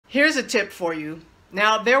Here's a tip for you.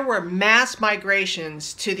 Now, there were mass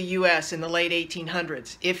migrations to the U.S. in the late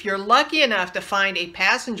 1800s. If you're lucky enough to find a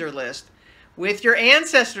passenger list with your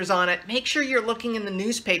ancestors on it, make sure you're looking in the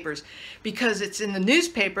newspapers, because it's in the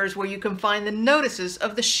newspapers where you can find the notices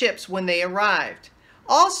of the ships when they arrived.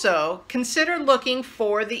 Also, consider looking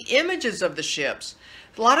for the images of the ships.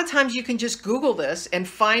 A lot of times you can just Google this and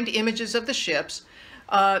find images of the ships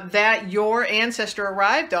that your ancestor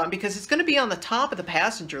arrived on, because it's going to be on the top of the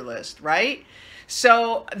passenger list, right?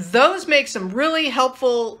 So those make some really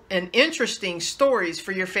helpful and interesting stories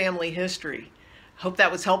for your family history. Hope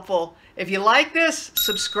that was helpful. If you like this,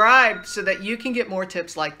 subscribe so that you can get more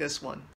tips like this one.